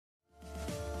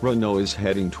Renault is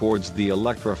heading towards the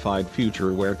electrified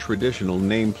future where traditional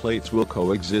nameplates will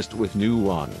coexist with new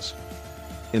ones.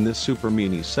 In the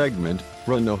supermini segment,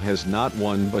 Renault has not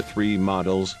one but three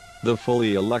models, the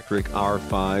fully electric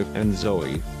R5 and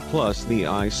Zoe, plus the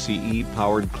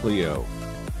ICE-powered Clio.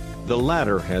 The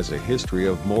latter has a history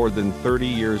of more than 30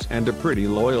 years and a pretty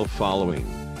loyal following,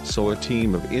 so a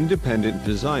team of independent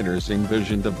designers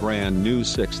envisioned the brand new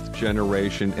 6th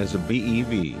generation as a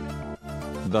BEV.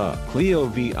 The Clio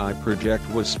VI project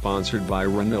was sponsored by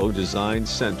Renault Design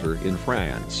Center in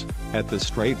France, at the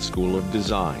Straight School of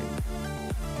Design.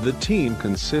 The team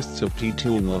consists of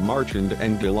Titoune Lamarchand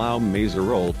and Guillaume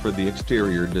Mézerolles for the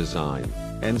exterior design,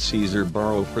 and César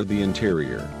Barrault for the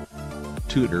interior.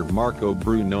 Tutor Marco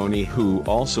Brunoni, who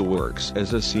also works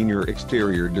as a senior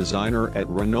exterior designer at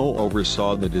Renault,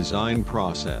 oversaw the design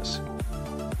process.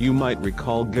 You might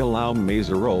recall Guillaume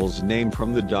Mézerolles' name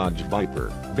from the Dodge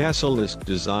Viper Basilisk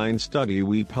design study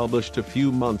we published a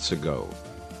few months ago.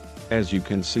 As you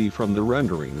can see from the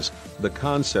renderings, the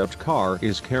concept car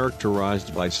is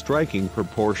characterized by striking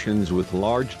proportions with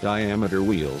large diameter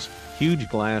wheels, huge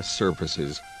glass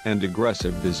surfaces, and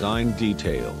aggressive design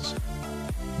details.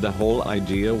 The whole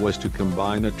idea was to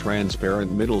combine a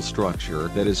transparent middle structure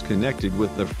that is connected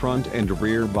with the front and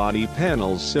rear body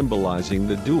panels, symbolizing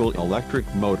the dual electric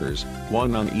motors,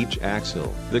 one on each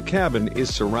axle. The cabin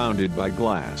is surrounded by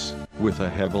glass, with a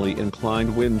heavily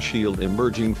inclined windshield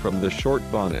emerging from the short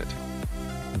bonnet.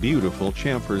 Beautiful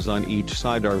chamfers on each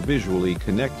side are visually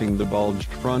connecting the bulged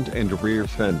front and rear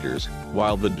fenders,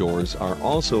 while the doors are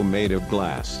also made of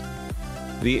glass.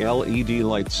 The LED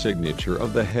light signature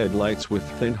of the headlights with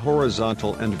thin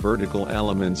horizontal and vertical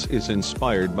elements is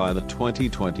inspired by the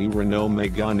 2020 Renault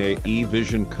Megane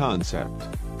Envisioned concept.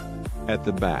 At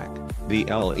the back, the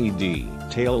LED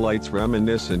taillights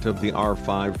reminiscent of the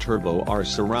R5 Turbo are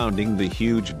surrounding the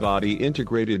huge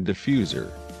body-integrated diffuser.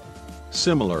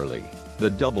 Similarly, the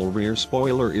double rear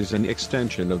spoiler is an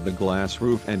extension of the glass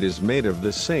roof and is made of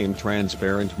the same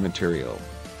transparent material.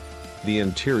 The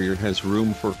interior has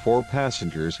room for 4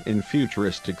 passengers in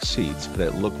futuristic seats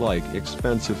that look like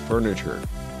expensive furniture.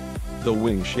 The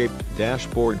wing-shaped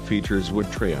dashboard features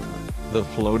wood trim. The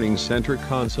floating center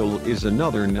console is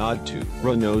another nod to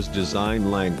Renault's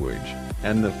design language,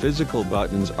 and the physical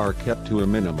buttons are kept to a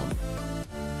minimum.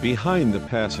 Behind the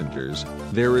passengers,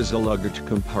 there is a luggage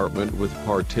compartment with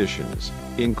partitions,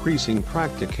 increasing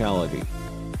practicality.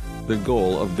 The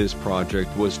goal of this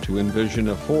project was to envision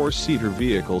a 4-seater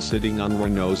vehicle sitting on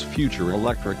Renault's future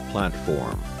electric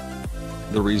platform.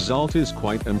 The result is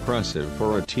quite impressive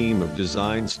for a team of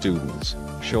design students,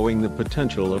 showing the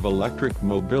potential of electric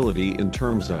mobility in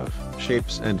terms of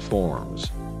shapes and forms.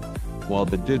 While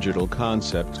the digital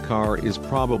concept car is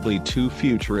probably too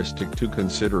futuristic to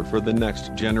consider for the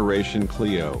next generation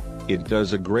Clio, it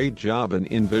does a great job in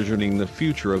envisioning the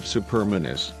future of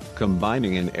superminis,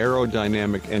 combining an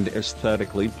aerodynamic and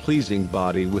aesthetically pleasing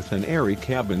body with an airy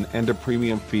cabin and a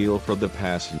premium feel for the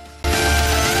passenger.